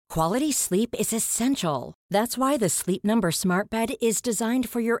Quality sleep is essential. That's why the Sleep Number Smart Bed is designed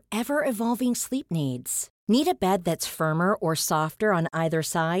for your ever-evolving sleep needs. Need a bed that's firmer or softer on either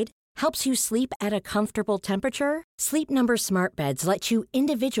side? Helps you sleep at a comfortable temperature? Sleep Number Smart Beds let you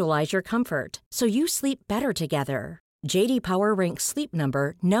individualize your comfort, so you sleep better together. J.D. Power ranks Sleep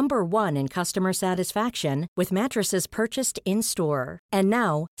Number number 1 in customer satisfaction with mattresses purchased in-store. And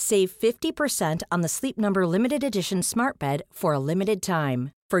now, save 50% on the Sleep Number Limited Edition Smart Bed for a limited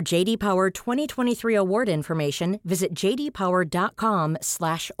time. For J.D. Power 2023 award information, visit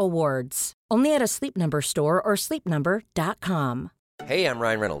jdpower.com/awards. Only at a Sleep Number store or sleepnumber.com. Hey, I'm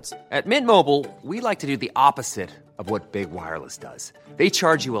Ryan Reynolds. At Mint Mobile, we like to do the opposite of what Big Wireless does. They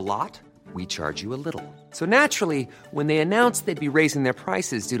charge you a lot. We charge you a little. So naturally, when they announced they'd be raising their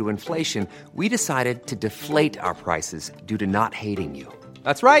prices due to inflation, we decided to deflate our prices due to not hating you.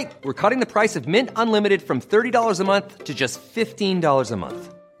 That's right. We're cutting the price of Mint Unlimited from $30 a month to just $15 a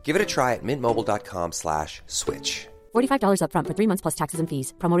month. Give it a try at mintmobile.com/switch. $45 up front for 3 months plus taxes and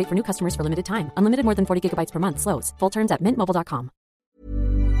fees. Promo rate for new customers for limited time. Unlimited more than 40 gigabytes per month. Slows full terms at mintmobile.com.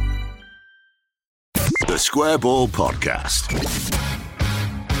 The Square Ball Podcast.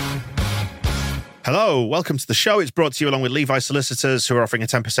 Hello, welcome to the show. It's brought to you along with Levi Solicitors, who are offering a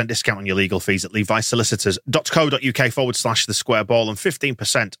 10% discount on your legal fees at levisolicitors.co.uk /the square ball and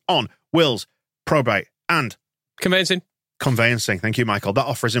 15% on wills, probate and conveyancing. Thank you, Michael. That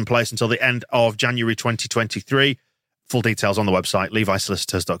offer is in place until the end of January 2023. Full details on the website,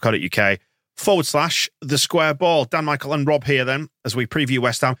 levisolicitors.co.uk /the square ball. Dan, Michael and Rob here then, as we preview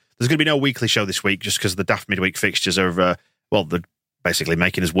West Ham. There's going to be no weekly show this week just because the daft midweek fixtures are, they're basically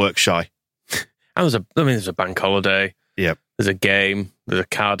making us work shy. And there's a bank holiday. Yep. There's a game. There's a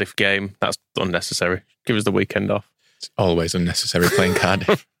Cardiff game. That's unnecessary. Give us the weekend off. It's always unnecessary playing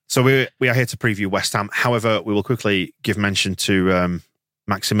Cardiff. So we are here to preview West Ham. However, we will quickly give mention to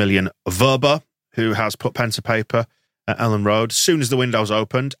Maximilian Verber, who has put pen to paper at Ellen Road as soon as the window's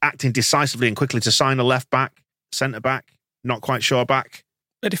opened, acting decisively and quickly to sign a left-back, centre-back, not quite sure back.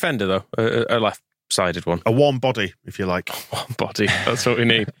 A defender, though. A left-sided one. A warm body, if you like. Warm body. That's what we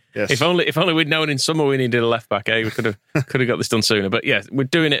need. Yes. If only we'd known in summer we needed a left-back, eh? We could have got this done sooner. But yeah, we're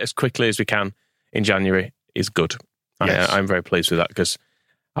doing it as quickly as we can in January is good. Yes. I'm very pleased with that because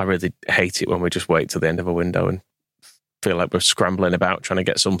I really hate it when we just wait till the end of a window and feel like we're scrambling about trying to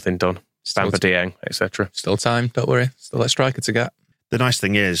get something done. Stamper Dieng, etc. Still time, don't worry. Still a striker to get. The nice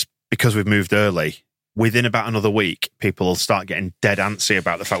thing is, because we've moved early, within about another week, people will start getting dead antsy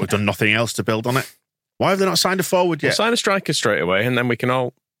about the fact we've done nothing else to build on it. Why have they not signed a forward yet? We'll sign a striker straight away and then we can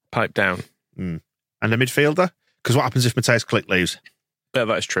all pipe down. And a midfielder? Because what happens if Mateusz Klich leaves? Yeah,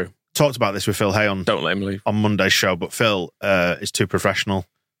 that is true. Talked about this with Phil Hay on Don't let him leave. On Monday's show, but Phil is too professional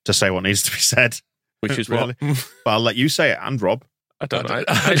to say what needs to be said. Which is really. what? But I'll let you say it, and Rob. I don't know.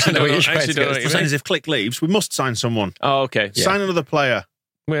 I don't know what you're trying to get. We're saying as if Klich leaves, we must sign someone. Oh, okay. Yeah. Sign another player.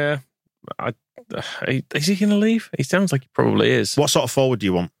 Yeah. Is he going to leave? He sounds like he probably is. What sort of forward do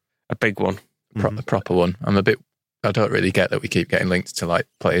you want? A big one. A proper one. I don't really get that we keep getting linked to like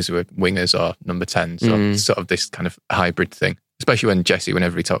players who are wingers or number 10s or sort of this kind of hybrid thing, especially when Jesse,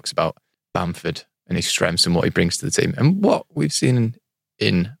 whenever he talks about Bamford and his strengths and what he brings to the team and what we've seen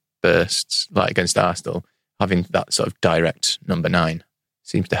in bursts, like against Arsenal, having that sort of direct number 9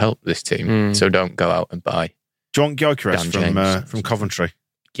 seems to help this team. So don't go out and buy. Do you want Gyökeres from Coventry?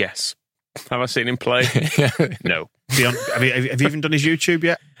 Yes. Have I seen him play? No. Have you even done his YouTube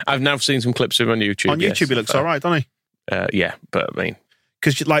yet? I've now seen some clips of him on YouTube. On YouTube, he looks all right, doesn't he? Yeah, but I mean,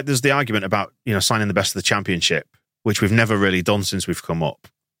 because there's the argument about signing the best of the Championship, which we've never really done since we've come up.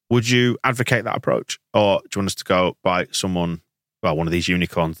 Would you advocate that approach, or do you want us to go by someone? Well, one of these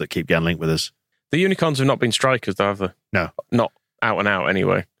unicorns that keep getting linked with us. The unicorns have not been strikers, though, have they? No, not out and out.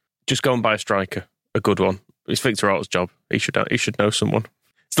 Anyway, just go and buy a striker, a good one. It's Victor Orta's job. He should know someone.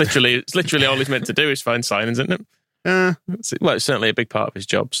 It's literally all he's meant to do is find signings, isn't it? It's certainly a big part of his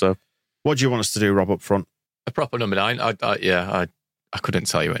job. So, what do you want us to do, Rob, up front? A proper number 9. I couldn't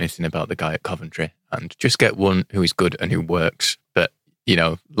tell you anything about the guy at Coventry, and just get one who is good and who works. But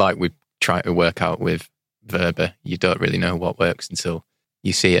like we try to work out with Verber, you don't really know what works until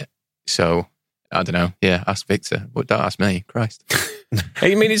you see it. So I don't know. Yeah, ask Victor, but don't ask me. Christ.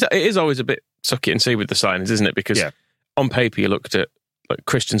 I mean, it is always a bit suck it and see with the signings, isn't it? Because on paper you looked at like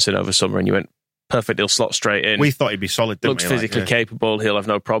Christensen over summer and you went, perfect, he'll slot straight in. We thought he'd be solid, didn't Looks physically capable, he'll have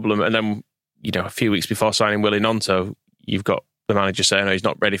no problem. And then, a few weeks before signing Willie Gnonto, you've got the manager saying, he's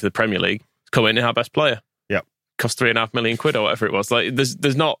not ready for the Premier League. Come in and our best player. Yeah. Cost £3.5 million or whatever it was. Like,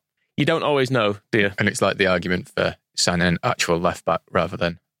 there's not, you don't always know, do you? And it's like the argument for signing an actual left back rather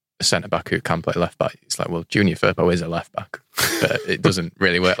than a centre-back who can play left-back. It's like, well, Junior Firpo is a left-back, but it doesn't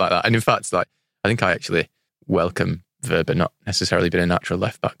really work like that. And in fact, like, I think I actually welcome Wöber not necessarily being a natural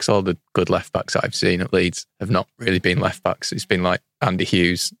left-back, because all the good left-backs that I've seen at Leeds have not really been left-backs. It's been like Andy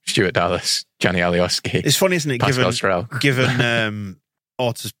Hughes, Stuart Dallas, Gianni Alioski. It's funny, isn't it, Pascal Strel. given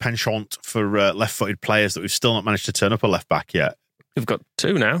Orta's penchant for left-footed players, that we've still not managed to turn up a left-back yet. We've got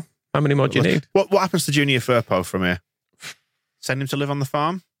 2 now. How many more do you need? What happens to Junior Firpo from here? Send him to live on the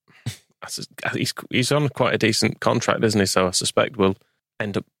farm? He's on quite a decent contract, isn't he? So I suspect we'll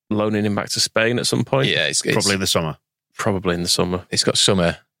end up loaning him back to Spain at some point. Yeah, it's Probably in the summer. Probably in the summer. It's got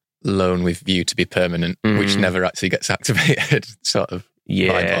summer loan with view to be permanent, which never actually gets activated. Sort of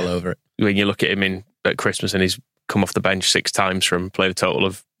vibe all over it. When you look at him at Christmas and he's come off the bench 6 times played a total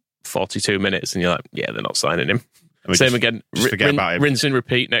of 42 minutes, and you're like, yeah, they're not signing him. Same again. Forget about him. Rinse and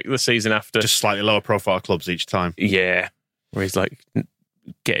repeat the season after. Just slightly lower profile clubs each time. Yeah, where he's like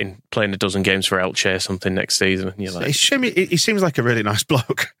playing a dozen games for Elche or something next season, and you're like, it's a shame. He seems like a really nice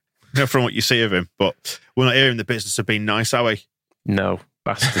bloke, from what you see of him. But we're not here in the business of being nice, are we? No,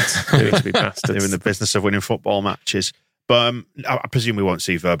 bastards. They need to be bastards. They're in the business of winning football matches. But I presume we won't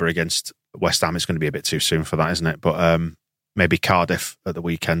see Wöber against West Ham. It's going to be a bit too soon for that, isn't it? But maybe Cardiff at the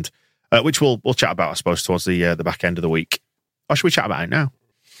weekend, which we'll chat about, I suppose, towards the back end of the week. Or should we chat about it now?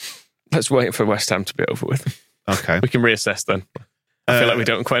 Let's wait for West Ham to be over with. Okay. We can reassess then. I feel like we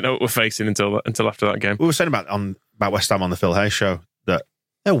don't quite know what we're facing until after that game. We were saying about West Ham on the Phil Hayes show that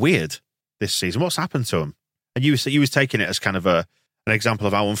they're weird this season. What's happened to them? And you was taking it as kind of an example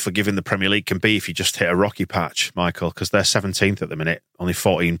of how unforgiving the Premier League can be if you just hit a rocky patch, Michael, because they're 17th at the minute, only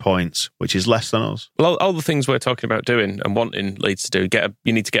 14 points, which is less than us. Well, all the things we're talking about doing and wanting Leeds to do,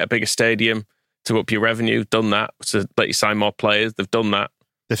 you need to get a bigger stadium to up your revenue. Done that, to let you sign more players. They've done that.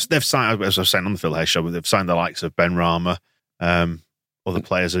 They've signed, as I was saying on the Phil Hayes show, they've signed the likes of Ben Rama, other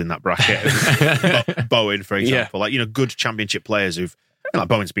players in that bracket, Bowen, for example, good Championship players like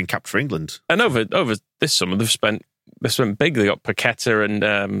Bowen's been capped for England. And over this summer, they've spent big. They got Paqueta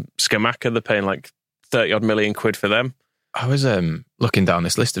and Scamacca. They're paying like 30 odd million quid for them. I was looking down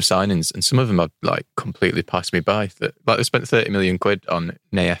this list of signings, and some of them have like completely passed me by. Like they spent 30 million quid on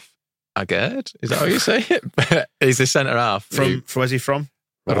Naef Aguerd. Is that how you say it? He's a centre half. Where's he from?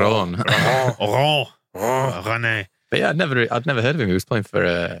 Rouen. Rene. But yeah, I'd never heard of him. He was playing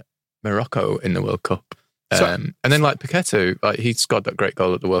for Morocco in the World Cup. And then like Paqueta, like he scored that great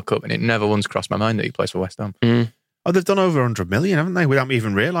goal at the World Cup, and it never once crossed my mind that he plays for West Ham. Oh, they've done over 100 million, haven't they? Without me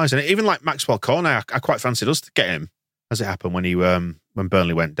even realising it. Even like Maxwell Cornet, I quite fancied us to get him, as it happened when when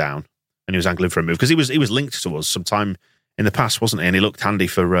Burnley went down and he was angling for a move, because he was linked to us sometime in the past, wasn't he? And he looked handy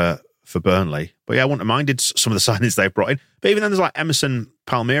for Burnley. But yeah, I wouldn't have minded some of the signings they've brought in. But even then, there's like Emerson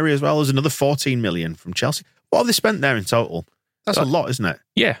Palmieri as well. There's another 14 million from Chelsea. What have they spent there in total? That's a lot, isn't it?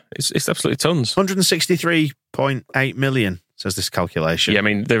 Yeah, it's absolutely tons. 163.8 million, says this calculation. Yeah, I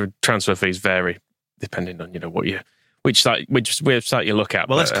mean, their transfer fees vary depending on which website you look at.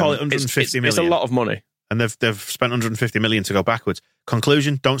 Well, let's call it 150 million. It's a lot of money, and they've spent 150 million to go backwards.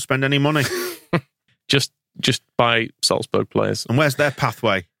 Conclusion: don't spend any money. just buy Salzburg players. And where's their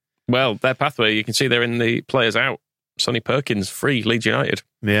pathway? Well, their pathway, you can see they're in the players out. Sonny Perkins free, Leeds United.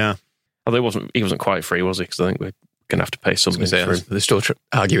 Yeah. Although he wasn't quite free, was he? Because I think we're going to have to pay something for him. They're still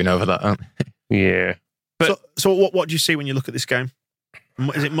arguing over that, aren't they? Yeah. But so what do you see when you look at this game?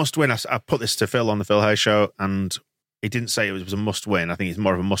 Is it must win? I put this to Phil on the Phil Hayes show, and he didn't say it was a must win. I think it's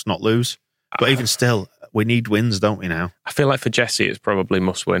more of a must not lose. But even still, we need wins, don't we now? I feel like for Jesse, it's probably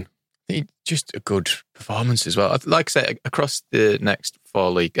must win. Just a good performance as well. Like I say, across the next 4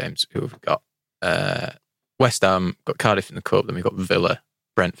 league games, who have got West Ham, got Cardiff in the Cup, then we've got Villa,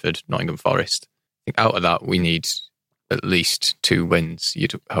 Brentford, Nottingham Forest. I think out of that, we need at least 2 wins,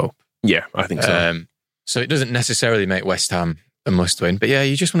 you'd hope. Yeah, I think so. So it doesn't necessarily make West Ham a must-win, but yeah,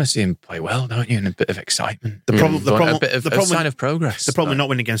 you just want to see him play well, don't you? And a bit of excitement. A sign of progress. The problem with not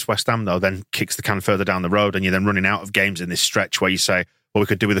winning against West Ham, though, then kicks the can further down the road, and you're then running out of games in this stretch where you say, well, we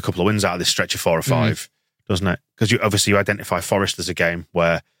could do with a couple of wins out of this stretch of 4 or 5, doesn't it? Because you identify Forest as a game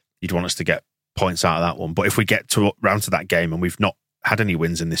where you'd want us to get points out of that one. But if we get round to that game and we've not had any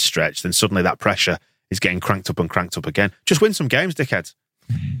wins in this stretch, then suddenly that pressure is getting cranked up again. Just win some games, dickheads.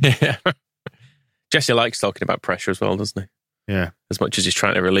 Yeah. Jesse likes talking about pressure as well, doesn't he? Yeah. As much as he's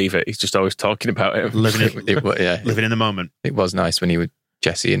trying to relieve it, he's just always talking about it. Living in the moment. It was nice when he would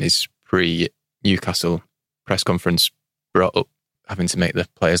Jesse in his pre-Newcastle press conference brought up having to make the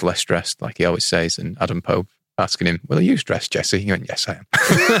players less stressed, like he always says, and Adam Pope asking him, "Well, are you stressed, Jesse?" He went, "Yes, I am."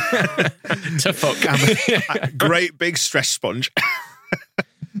 To fuck. I'm a great big stress sponge.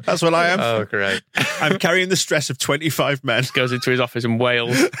 That's what I am. Oh, great. I'm carrying the stress of 25 men. Goes into his office in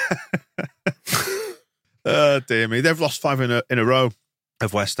Wales. Oh, dear me. They've lost 5 in a row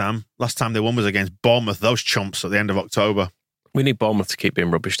of West Ham. Last time they won was against Bournemouth, those chumps, at the end of October. We need Bournemouth to keep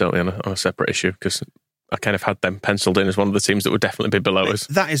being rubbish, don't we, on a separate issue, because I kind of had them penciled in as one of the teams that would definitely be below us.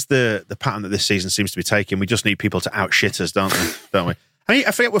 That is the pattern that this season seems to be taking. We just need people to outshit us, don't we? I mean,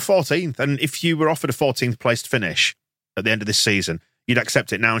 I forget we're 14th, and if you were offered a 14th place finish at the end of this season, you'd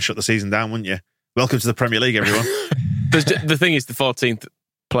accept it now and shut the season down, wouldn't you? Welcome to the Premier League, everyone. The thing is, the 14th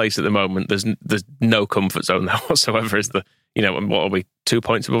place at the moment, there's no comfort zone there whatsoever. Is the what are we, 2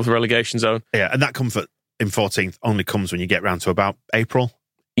 points above the relegation zone? Yeah, and that comfort in 14th only comes when you get round to about April.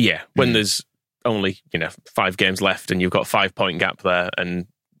 Yeah, when there's only 5 games left and you've got 5 point gap there, and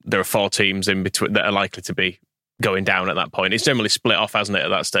there are 4 teams in between that are likely to be going down at that point. It's generally split off, hasn't it, at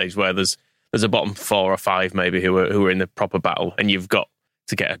that stage, where there's a bottom 4 or 5 maybe who are in the proper battle, and you've got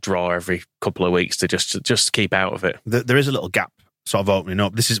to get a draw every couple of weeks to just keep out of it. There is a little gap sort of opening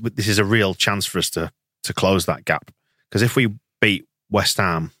up. This is a real chance for us to close that gap, because if we beat West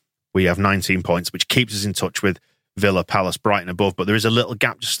Ham, we have 19 points, which keeps us in touch with Villa, Palace, Brighton above. But there is a little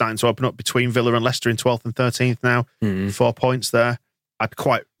gap just starting to open up between Villa and Leicester in 12th and 13th now. 4 points there. I'd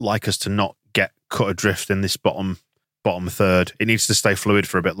quite like us to not get cut adrift in this bottom third. It needs to stay fluid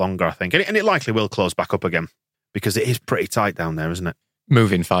for a bit longer, I think. And it likely will close back up again, because it is pretty tight down there, isn't it?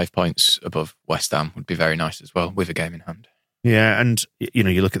 Moving 5 points above West Ham would be very nice as well, with a game in hand. Yeah, and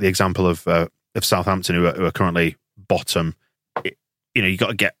you look at the example of Southampton, who are currently bottom. You've got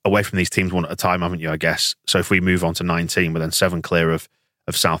to get away from these teams one at a time, haven't you, I guess? So if we move on to 19, we're then 7 clear of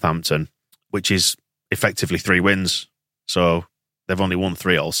Southampton, which is effectively 3 wins. So they've only won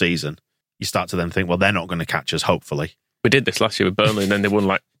 3 all season. You start to then think, well, they're not going to catch us, hopefully. We did this last year with Burnley, and then they won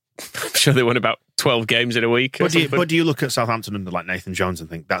I'm sure they won about 12 games in a week. But do you look at Southampton under like Nathan Jones and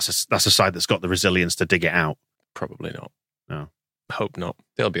think that's a side that's got the resilience to dig it out? Probably not. No. Hope not.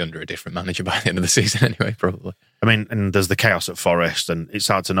 They'll be under a different manager by the end of the season anyway, probably. I mean, and there's the chaos at Forest, and it's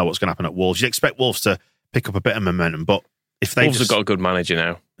hard to know what's going to happen at Wolves. You'd expect Wolves to pick up a bit of momentum, but if they Wolves have got a good manager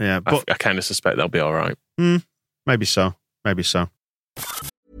now, yeah, but I kind of suspect they'll be all right. Maybe so.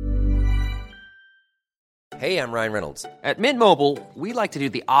 Hey, I'm Ryan Reynolds. At Mint Mobile, we like to do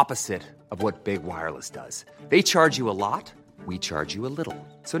the opposite of what Big Wireless does. They charge you a lot, we charge you a little.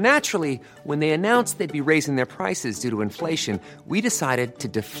 So naturally, when they announced they'd be raising their prices due to inflation, we decided to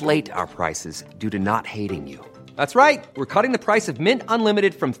deflate our prices due to not hating you. That's right. We're cutting the price of Mint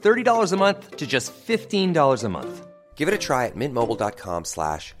Unlimited from $30 a month to just $15 a month. Give it a try at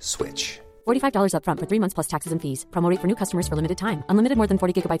mintmobile.com/switch. $45 up front for 3 months plus taxes and fees. Promo rate for new customers for limited time. Unlimited more than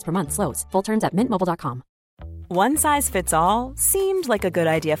 40 gigabytes per month slows. Full terms at mintmobile.com. One size fits all seemed like a good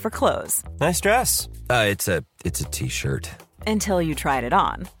idea for clothes. Nice dress. It's a t-shirt. Until you tried it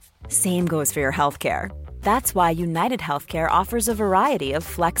on. Same goes for your healthcare. That's why United Healthcare offers a variety of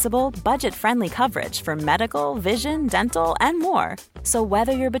flexible, budget-friendly coverage for medical, vision, dental, and more. So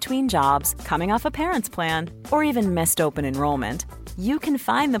whether you're between jobs, coming off a parent's plan, or even missed open enrollment, you can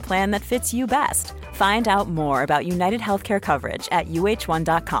find the plan that fits you best. Find out more about United Healthcare coverage at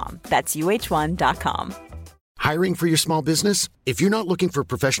uh1.com. That's uh1.com. Hiring for your small business? If you're not looking for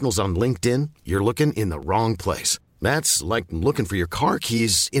professionals on LinkedIn, you're looking in the wrong place. That's like looking for your car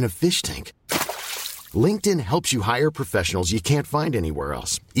keys in a fish tank. LinkedIn helps you hire professionals you can't find anywhere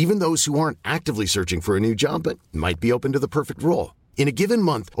else, even those who aren't actively searching for a new job but might be open to the perfect role. In a given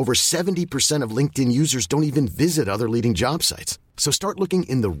month, over 70% of LinkedIn users don't even visit other leading job sites. So start looking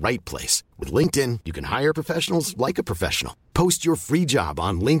in the right place. With LinkedIn, you can hire professionals like a professional. Post your free job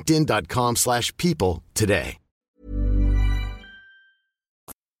on linkedin.com/people today.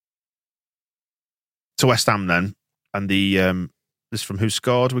 To West Ham then, and the this from Who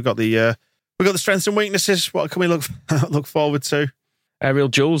Scored. We got the strengths and weaknesses. What can we look forward to? Aerial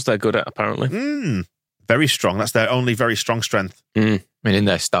duels they're good at, apparently. Very strong. That's their only very strong strength. I mean, in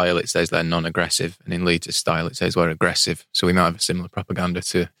their style, it says they're non-aggressive, and in Leeds' style, it says we're aggressive. So we might have a similar propaganda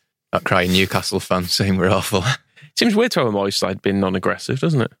to that crying Newcastle fans saying we're awful. Seems weird to have a Moyes side being non-aggressive,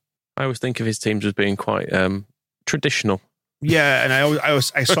 doesn't it? I always think of his teams as being quite traditional. Yeah, and I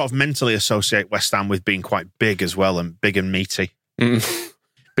sort of mentally associate West Ham with being quite big as well, and big and meaty.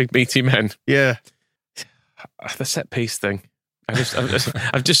 Big meaty men. Yeah. The set piece thing.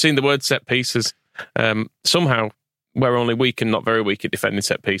 I've just seen the word set pieces. Somehow we're only weak and not very weak at defending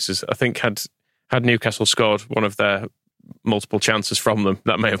set pieces. I think had Newcastle scored one of their multiple chances from them,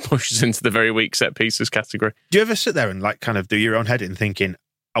 that may have pushed us into the very weak set pieces category. Do you ever sit there and kind of do your own head in thinking,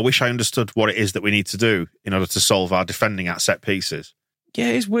 I wish I understood what it is that we need to do in order to solve our defending at set pieces? Yeah,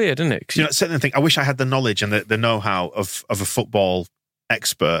 it's weird, isn't it? Sitting there and think, I wish I had the knowledge and the know-how of a football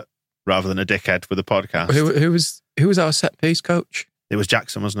expert rather than a dickhead with a podcast. Who was our set piece coach? It was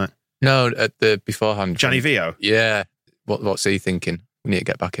Jackson, wasn't it? No, at the beforehand. Gianni Vio? Yeah. What's he thinking? We need to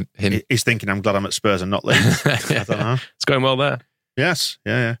get back him. He's thinking, I'm glad I'm at Spurs and not Leeds. I don't know. It's going well there. Yes.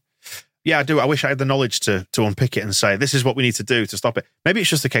 Yeah. Yeah, I do. I wish I had the knowledge to unpick it and say, this is what we need to do to stop it. Maybe it's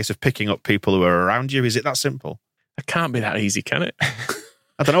just a case of picking up people who are around you. Is it that simple? It can't be that easy, can it?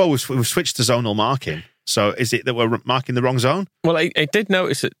 I don't know. We've switched to zonal marking. So is it that we're marking the wrong zone? Well, I did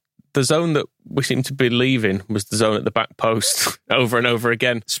notice that the zone that we seem to be leaving was the zone at the back post over and over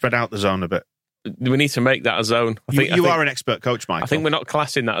again. Spread out the zone a bit. We need to make that a zone. I think you are an expert coach, Michael. I think we're not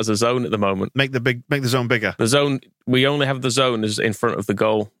classing that as a zone at the moment. Make the zone bigger. The zone, we only have the zone as in front of the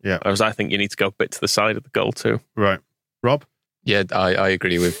goal. Yeah. Whereas I think you need to go a bit to the side of the goal too. Right. Rob? Yeah, I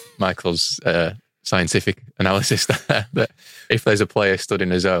agree with Michael's scientific analysis there, that if there's a player stood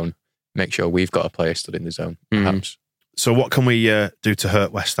in a zone, make sure we've got a player stood in the zone, perhaps. So what can we do to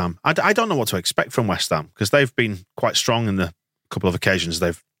hurt West Ham? I don't know what to expect from West Ham because they've been quite strong in the couple of occasions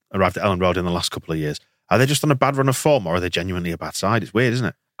they've arrived at Ellen Road in the last couple of years. Are they just on a bad run of form or are they genuinely a bad side? It's weird, isn't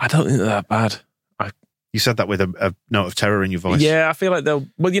it? I don't think they're that bad. You said that with a note of terror in your voice. Yeah, I feel like they'll...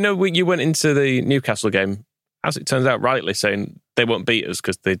 Well, you went into the Newcastle game, as it turns out rightly, saying they won't beat us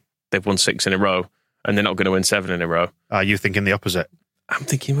because they've won 6 in a row and they're not going to win 7 in a row. Are you thinking the opposite? I'm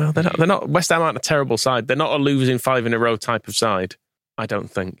thinking, well, they're not. West Ham aren't a terrible side. They're not a losing 5 in a row type of side, I don't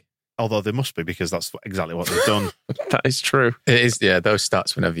think. Although they must be because that's exactly what they've done. That is true. It is, yeah, those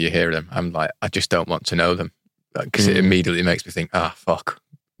stats, whenever you hear them, I'm like, I just don't want to know them because it immediately makes me think, fuck,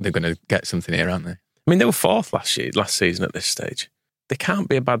 they're going to get something here, aren't they? I mean, they were 4th last season at this stage. They can't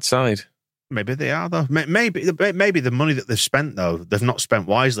be a bad side. Maybe they are, though. Maybe the money that they've spent, though, they've not spent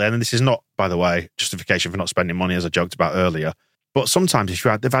wisely. And this is not, by the way, justification for not spending money, as I joked about earlier. But sometimes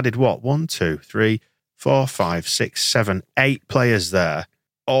if they've added what? 1, 2, 3, 4, 5, 6, 7, 8 players there.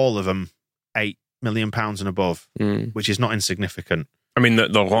 All of them £8 million and above, which is not insignificant. I mean, the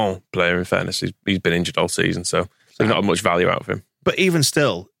Laurent player, in fairness, he's been injured all season, so there's not much value out of him. But even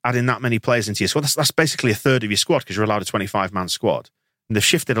still, adding that many players into your squad, that's basically a third of your squad because you're allowed a 25-man squad. And they've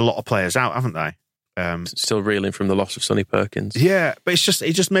shifted a lot of players out, haven't they? Still reeling from the loss of Sonny Perkins. Yeah, but it's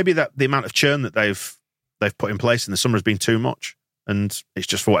just maybe that the amount of churn that they've put in place in the summer has been too much, and it's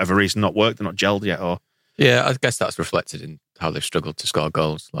just for whatever reason not worked. They're not gelled yet, or yeah, I guess that's reflected in how they've struggled to score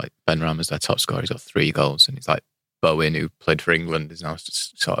goals. Like Ben Ram is their top scorer; he's got 3 goals, and he's like Bowen, who played for England, is now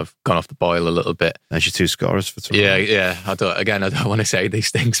just sort of gone off the boil a little bit. There's your 2 scorers for tomorrow. Yeah. I don't want to say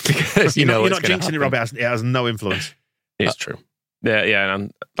these things because you're not jinxing it, Rob. It has no influence. It's true. Yeah,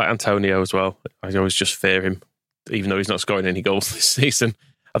 and like Antonio as well. I always just fear him, even though he's not scoring any goals this season.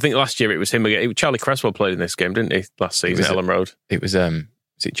 I think last year it was him again. Charlie Cresswell played in this game, didn't he? Last season at Ellen Road. It was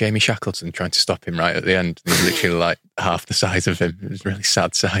it Jamie Shackleton trying to stop him right at the end? He was literally like half the size of him. It was a really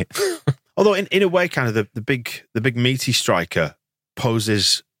sad sight. Although in a way, kind of the big meaty striker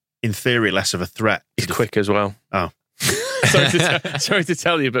poses, in theory, less of a threat. He's quick as well. Oh, sorry to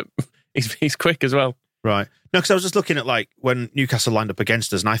tell you, but he's quick as well. Right. No, because I was just looking at like when Newcastle lined up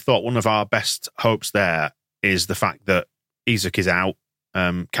against us, and I thought one of our best hopes there is the fact that Isak is out.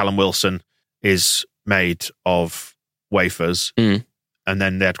 Callum Wilson is made of wafers, and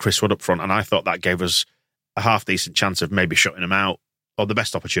then they had Chris Wood up front, and I thought that gave us a half decent chance of maybe shutting him out, or the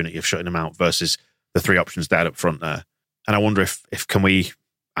best opportunity of shutting him out versus the 3 options there up front there. And I wonder if can we,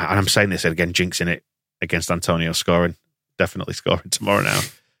 and I'm saying this again, jinxing it against Antonio definitely scoring tomorrow now.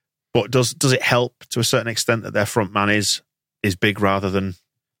 But does it help to a certain extent that their front man is big rather than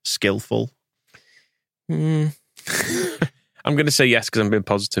skillful? I'm going to say yes because I'm being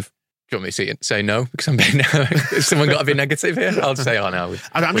positive. Do you want me to say no because I'm being? Has someone got to be negative here? I'll say no.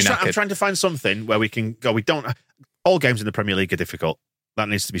 I'm trying to find something where we can go. We don't. All games in the Premier League are difficult. That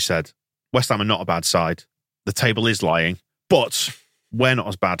needs to be said. West Ham are not a bad side. The table is lying, but we're not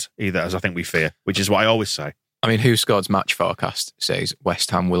as bad either as I think we fear, which is what I always say. I mean, Who Scored's match forecast says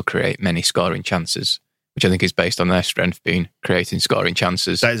West Ham will create many scoring chances, which I think is based on their strength being creating scoring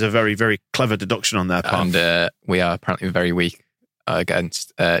chances. That is a very, very clever deduction on their part. And we are apparently very weak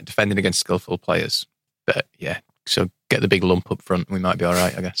against defending against skillful players. But yeah, so get the big lump up front. We might be all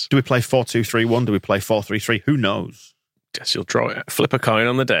right, I guess. Do we play 4-2-3-1? Do we play 4-3-3? Who knows? Guess you'll draw it. Flip a coin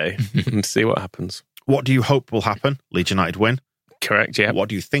on the day and see what happens. What do you hope will happen? Leeds United win? Correct, yeah. What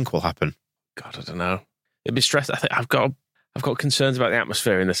do you think will happen? God, I don't know. It'd be stressed. I think I've got concerns about the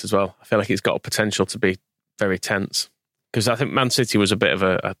atmosphere in this as well. I feel like it's got a potential to be very tense. Because I think Man City was a bit of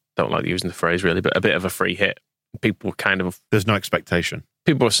I don't like using the phrase really, but a bit of a free hit. People were kind of... There's no expectation.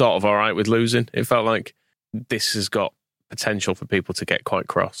 People were sort of all right with losing. It felt like this has got potential for people to get quite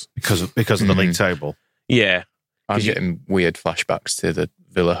cross. Because of the league table? Yeah. I'm getting weird flashbacks to the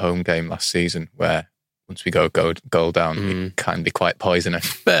Villa home game last season where once we go goal down, it can be quite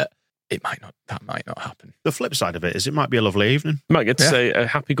poisonous. But that might not happen. The flip side of it is it might be a lovely evening. Might get to say a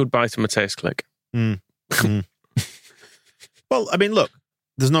happy goodbye to Mateusz Klich. Well, I mean, look,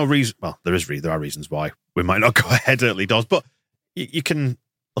 there's no reason. Well, there are reasons why we might not go ahead early doors, but you can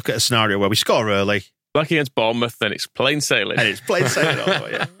look at a scenario where we score early. Like against Bournemouth, then it's plain sailing. And it's plain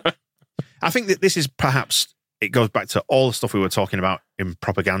sailing. I think that this is perhaps, it goes back to all the stuff we were talking about in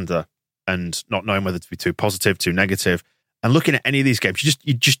propaganda and not knowing whether to be too positive, too negative. And looking at any of these games,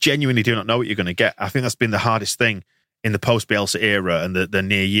 you just genuinely do not know what you're going to get. I think that's been the hardest thing in the post-Bielsa era and the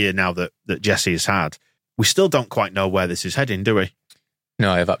near year now that Jesse has had. We still don't quite know where this is heading, do we?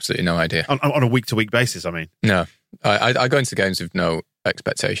 No, I have absolutely no idea. On a week-to-week basis, I mean. No. I go into games with no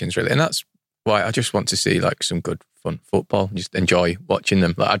expectations, really. And that's why I just want to see like some good, fun football. Just enjoy watching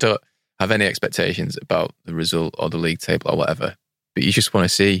them. Like, I don't have any expectations about the result or the league table or whatever. But you just want to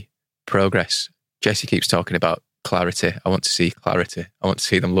see progress. Jesse keeps talking about clarity. I want to see clarity. I want to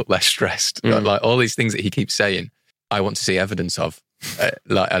see them look less stressed. Like all these things that he keeps saying, I want to see evidence of.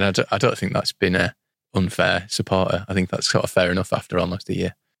 And I don't think that's been a unfair supporter. I think that's sort of fair enough after almost a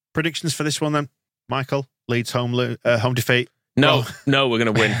year. Predictions for this one then, Michael? Leeds home defeat? No, we're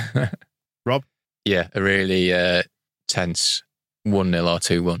going to win. Rob? Yeah, a really tense 1-0 or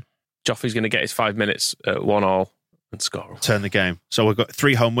 2-1. Joffrey's going to get his 5 minutes at 1-1 and score. Turn the game. So we've got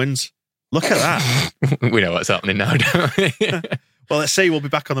 3 home wins. Look at that. We know what's happening now, don't we? Well, let's see. We'll be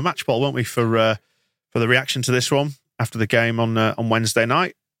back on the match ball, won't we, for the reaction to this one after the game on Wednesday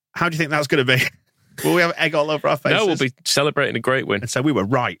night. How do you think that's going to be? Will we have egg all over our faces? No, we'll be celebrating a great win. And so we were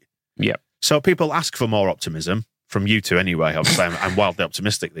right. Yeah. So people ask for more optimism from you two anyway. Obviously, I'm wildly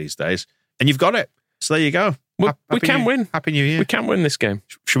optimistic these days. And you've got it. So there you go. We can win. Happy New Year. We can win this game.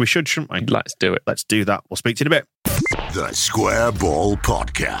 Shouldn't we? Let's do it. Let's do that. We'll speak to you in a bit. The Square Ball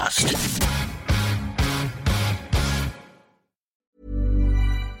Podcast.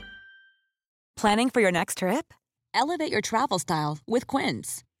 Planning for your next trip? Elevate your travel style with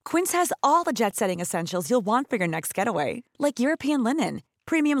Quince. Quince has all the jet-setting essentials you'll want for your next getaway, like European linen,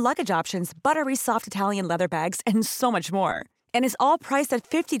 premium luggage options, buttery soft Italian leather bags, and so much more. And is all priced at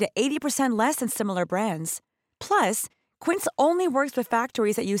 50 to 80% less than similar brands. Plus, Quince only works with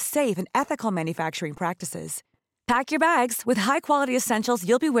factories that use safe and ethical manufacturing practices. Pack your bags with high-quality essentials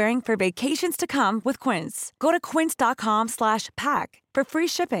you'll be wearing for vacations to come with Quince. Go to quince.com/pack for free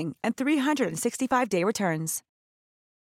shipping and 365-day returns.